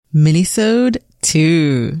Minisode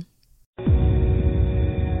 2.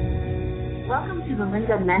 Welcome to the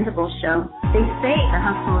Linda Mendable Show. They say the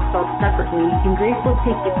hustle is sold separately, and grace will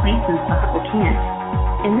take you places the hustle can't.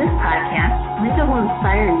 In this podcast, Linda will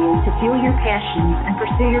inspire you to fuel your passions and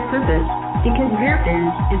pursue your purpose, because your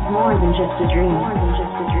biz is more than just a dream.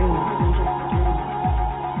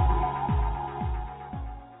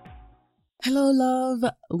 Hello,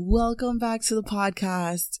 love. Welcome back to the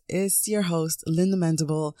podcast. It's your host, Linda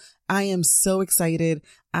Mendable. I am so excited.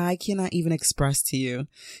 I cannot even express to you.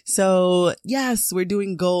 So yes, we're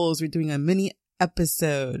doing goals. We're doing a mini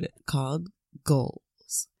episode called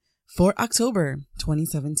Goals for October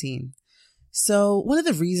 2017. So one of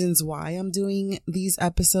the reasons why I'm doing these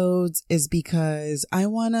episodes is because I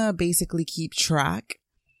want to basically keep track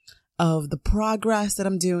of the progress that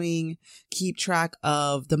I'm doing, keep track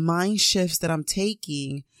of the mind shifts that I'm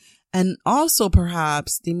taking, and also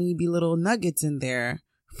perhaps there may be little nuggets in there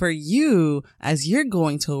for you as you're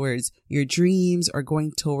going towards your dreams or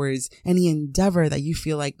going towards any endeavor that you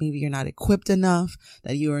feel like maybe you're not equipped enough,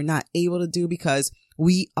 that you are not able to do, because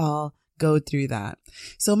we all go through that.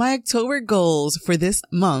 So my October goals for this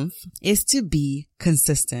month is to be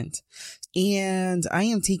consistent. And I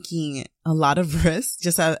am taking a lot of risks,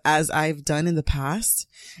 just as I've done in the past.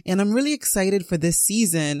 And I'm really excited for this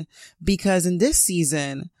season, because in this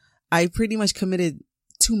season, I pretty much committed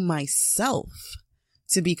to myself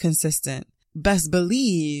to be consistent. Best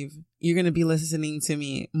believe you're going to be listening to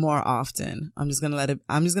me more often. I'm just going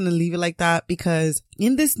to leave it like that, because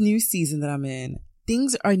in this new season that I'm in,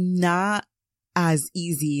 things are not as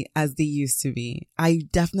easy as they used to be. I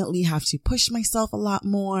definitely have to push myself a lot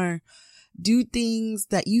more. Do things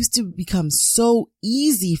that used to become so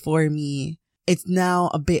easy for me. It's now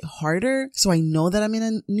a bit harder. So I know that I'm in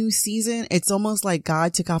a new season. It's almost like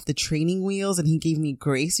God took off the training wheels and he gave me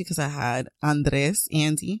grace, because I had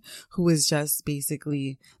Andy, who was just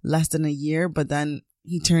basically less than a year, but then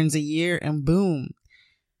he turns a year and boom,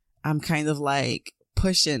 I'm kind of like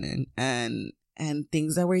pushing and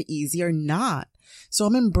things that were easy are not. So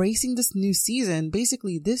I'm embracing this new season,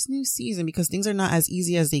 because things are not as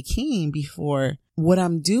easy as they came before. What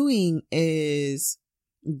I'm doing is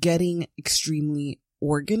getting extremely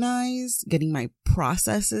organized, getting my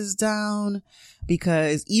processes down,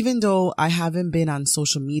 because even though I haven't been on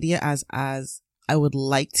social media as I would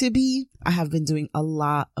like to be, I have been doing a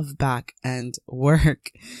lot of back end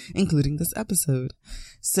work, including this episode.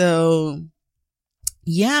 So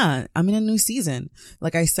yeah, I'm in a new season.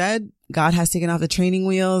 Like I said, God has taken off the training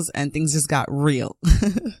wheels and things just got real.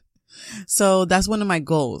 So that's one of my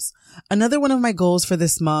goals. Another one of my goals for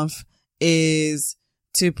this month is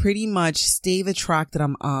to pretty much stay the track that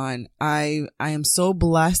I'm on. I am so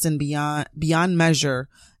blessed and beyond measure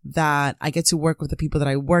that I get to work with the people that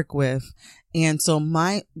I work with. And so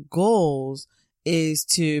my goals is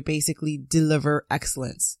to basically deliver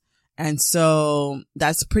excellence. And so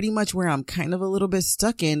that's pretty much where I'm kind of a little bit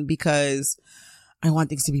stuck in, because I want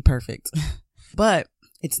things to be perfect. But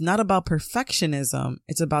it's not about perfectionism.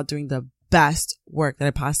 It's about doing the best work that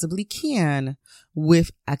I possibly can with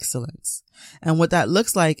excellence. And what that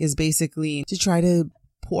looks like is basically to try to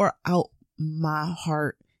pour out my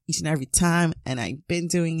heart each and every time. And I've been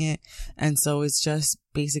doing it. And so it's just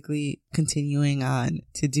basically continuing on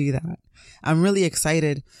to do that. I'm really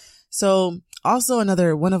excited. So also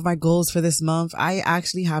another one of my goals for this month, I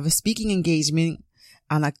actually have a speaking engagement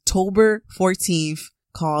on October 14th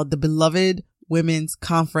called the Beloved Women's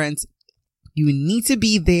Conference. You need to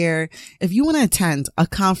be there. If you want to attend a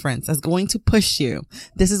conference that's going to push you,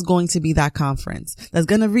 this is going to be that conference. That's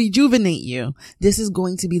going to rejuvenate you. This is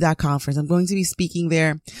going to be that conference. I'm going to be speaking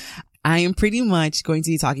there. I am pretty much going to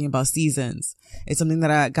be talking about seasons. It's something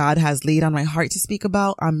that God has laid on my heart to speak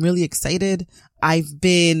about. I'm really excited. I've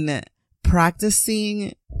been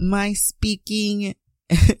practicing my speaking.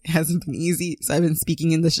 It hasn't been easy, so I've been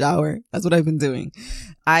speaking in the shower. That's what I've been doing.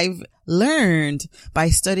 I've learned by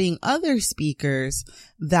studying other speakers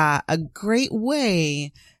that a great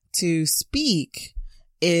way to speak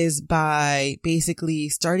is by basically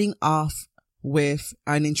starting off with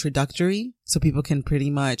an introductory, so people can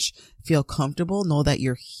pretty much feel comfortable, know that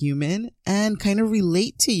you're human, and kind of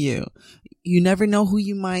relate to you. You never know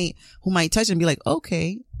who might touch and be like,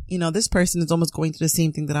 okay, this person is almost going through the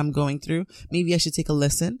same thing that I'm going through. Maybe I should take a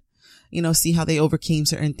listen, see how they overcame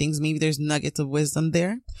certain things. Maybe there's nuggets of wisdom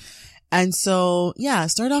there. And so, yeah,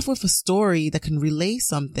 start off with a story that can relay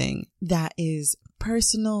something that is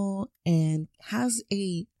personal and has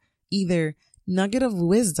a either nugget of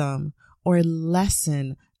wisdom or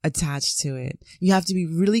lesson attached to it. You have to be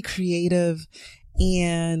really creative.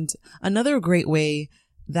 And another great way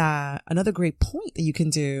that another great point that you can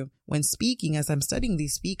do when speaking, as I'm studying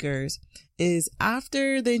these speakers, is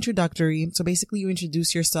after the introductory. So basically you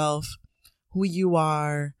introduce yourself, who you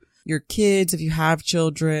are, your kids, if you have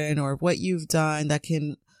children, or what you've done that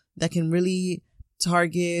can really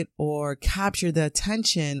target or capture the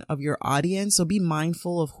attention of your audience. So be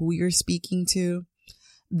mindful of who you're speaking to.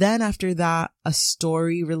 Then after that, a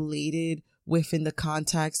story related within the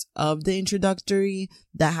context of the introductory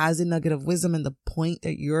that has a nugget of wisdom and the point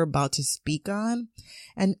that you're about to speak on.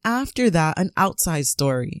 And after that, an outside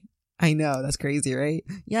story. I know, that's crazy, right?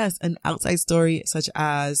 Yes, an outside story such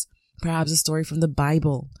as perhaps a story from the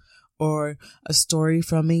Bible or a story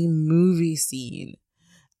from a movie scene.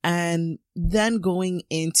 And then going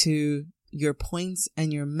into your points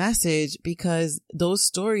and your message, because those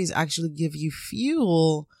stories actually give you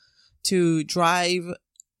fuel to drive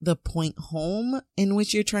the point home in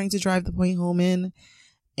which you're trying to drive the point home in.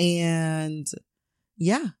 And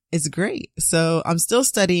yeah, it's great. So I'm still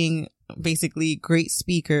studying basically great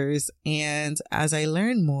speakers. And as I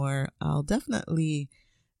learn more, I'll definitely,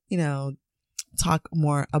 talk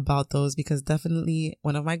more about those, because definitely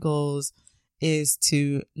one of my goals is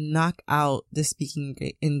to knock out the speaking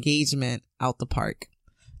engagement out the park.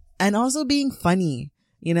 And also being funny,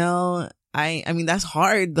 I mean, that's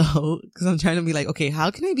hard though, because I'm trying to be like, okay, how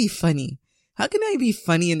can I be funny? How can I be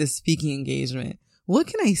funny in the speaking engagement? What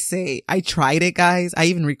can I say? I tried it, guys. I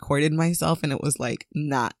even recorded myself and it was like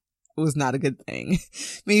it was not a good thing.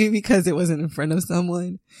 Maybe because it wasn't in front of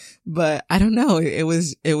someone, but I don't know. It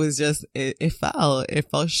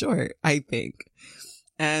fell short, I think.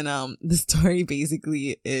 And, the story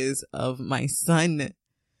basically is of my son.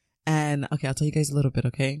 And okay, I'll tell you guys a little bit.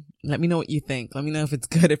 Okay. Let me know what you think. Let me know if it's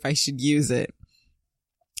good, if I should use it.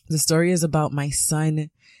 The story is about my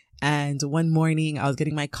son. And one morning I was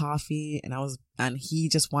getting my coffee and he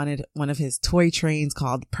just wanted one of his toy trains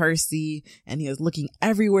called Percy. And he was looking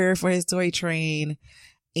everywhere for his toy train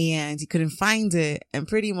and he couldn't find it. And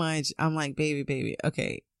pretty much I'm like, baby.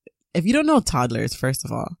 Okay. If you don't know toddlers, first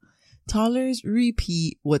of all, toddlers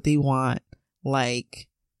repeat what they want like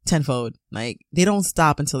tenfold. Like they don't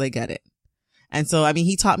stop until they get it. And so, I mean,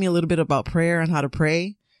 he taught me a little bit about prayer and how to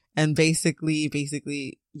pray. And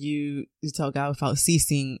basically you tell God without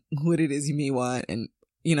ceasing what it is you may want. And,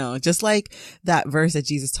 just like that verse that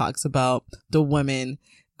Jesus talks about the woman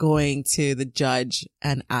going to the judge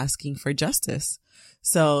and asking for justice.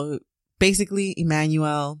 So basically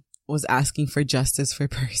Emmanuel was asking for justice for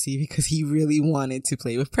Percy because he really wanted to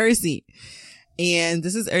play with Percy. And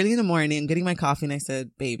this is early in the morning. I'm getting my coffee and I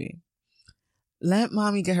said, baby, let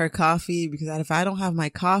mommy get her coffee because if I don't have my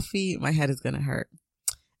coffee, my head is going to hurt.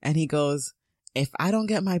 And he goes, if I don't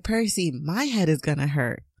get my Percy, my head is going to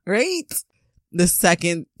hurt. Right? The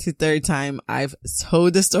second to third time I've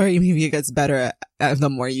told the story, maybe it gets better the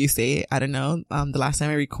more you say it. I don't know. The last time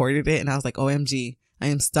I recorded it and I was like, OMG, I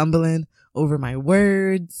am stumbling over my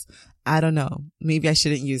words. I don't know. Maybe I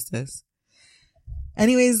shouldn't use this.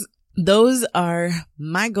 Anyways, those are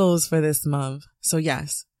my goals for this month. So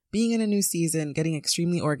yes, being in a new season, getting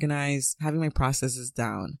extremely organized, having my processes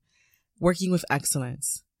down, working with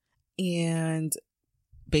excellence, and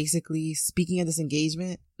basically speaking at this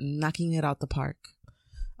engagement, knocking it out the park.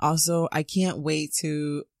 Also, I can't wait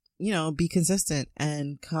to, be consistent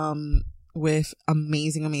and come with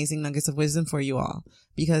amazing nuggets of wisdom for you all,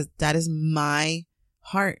 because that is my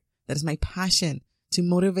heart. That is my passion, to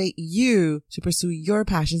motivate you to pursue your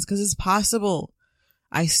passions, because it's possible.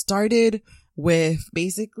 I started with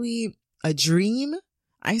basically a dream.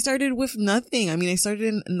 I started with nothing. I mean, I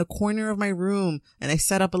started in the corner of my room and I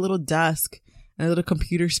set up a little desk and a little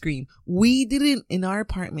computer screen. We didn't, in our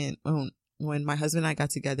apartment, when my husband and I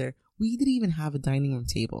got together, we didn't even have a dining room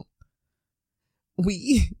table.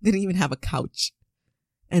 We didn't even have a couch.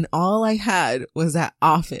 And all I had was that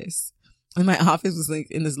office. And my office was like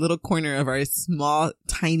in this little corner of our small,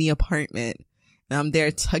 tiny apartment. And I'm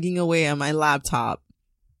there tugging away on my laptop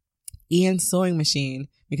and sewing machine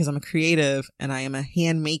because I'm a creative and I am a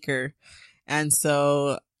hand maker. And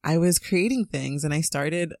so I was creating things and I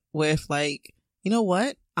started with like, you know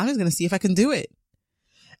what? I'm just going to see if I can do it.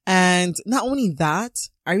 And not only that,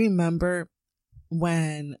 I remember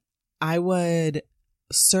when I would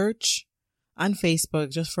search on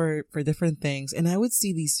Facebook just for different things, and I would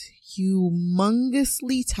see these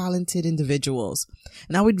humongously talented individuals,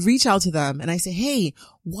 and I would reach out to them and I say, hey,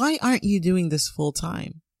 why aren't you doing this full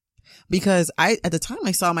time? Because at the time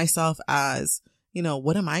I saw myself as,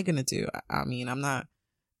 what am I going to do? I mean, I'm not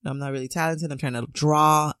really talented. I'm trying to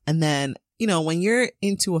draw. And then, when you're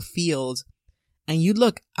into a field and you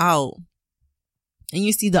look out and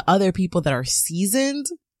you see the other people that are seasoned,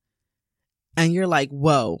 and you're like,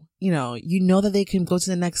 whoa, you know that they can go to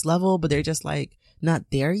the next level, but they're just like not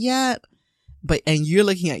there yet. And you're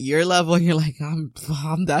looking at your level and you're like, I'm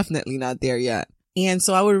definitely not there yet. And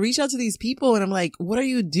so I would reach out to these people and I'm like, what are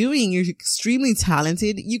you doing? You're extremely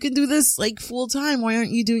talented. You can do this like full time. Why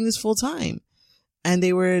aren't you doing this full time? And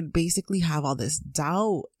they would basically have all this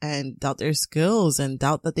doubt and doubt their skills and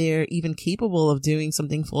doubt that they're even capable of doing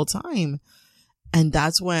something full time. And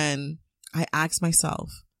that's when I asked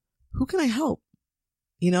myself, who can I help?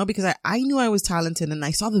 Because I knew I was talented and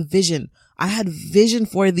I saw the vision. I had vision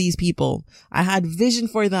for these people. I had vision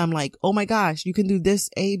for them. Like, oh my gosh, you can do this,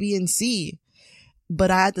 A, B, and C.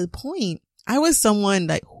 But at the point, I was someone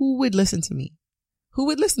like, who would listen to me? Who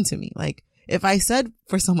would listen to me? Like, if I said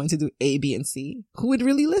for someone to do A, B, and C, who would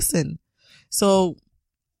really listen? So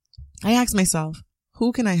I asked myself,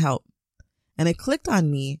 who can I help? And it clicked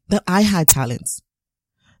on me that I had talents,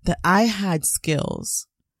 that I had skills.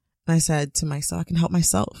 And I said to myself, I can help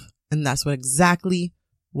myself. And that's exactly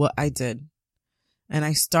what I did. And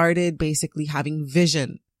I started basically having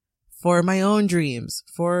vision for my own dreams,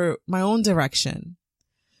 for my own direction.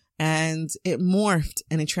 And it morphed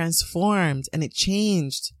and it transformed and it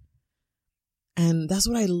changed. And that's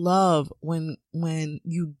what I love when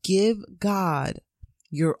you give God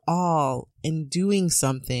your all in doing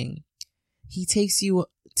something. He takes you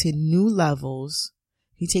to new levels.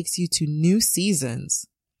 He takes you to new seasons.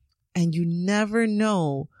 And you never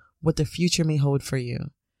know what the future may hold for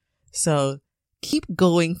you. So keep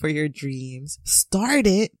going for your dreams. Start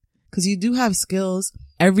it because you do have skills.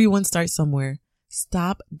 Everyone starts somewhere.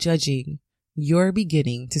 Stop judging your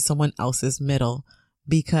beginning to someone else's middle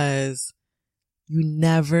because you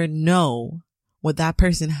never know what that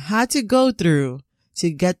person had to go through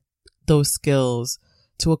to get those skills,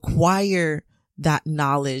 to acquire that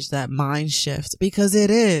knowledge, that mind shift, because it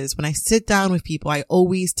is. When I sit down with people, I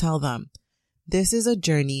always tell them, this is a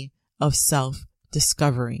journey of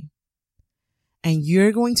self-discovery. And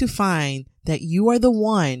you're going to find that you are the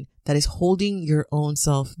one that is holding your own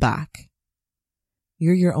self back.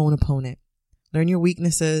 You're your own opponent. Learn your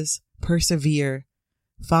weaknesses, persevere,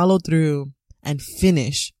 follow through, and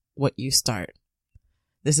finish what you start.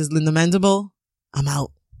 This is Linda Mendable. I'm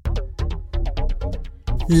out.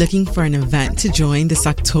 Looking for an event to join this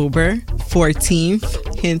October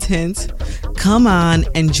 14th? Hint, hint. Come on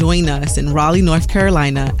and join us in Raleigh, North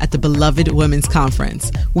Carolina at the Beloved Women's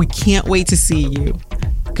Conference. We can't wait to see you.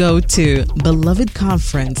 Go to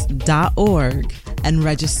belovedconference.org and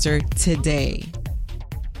register today.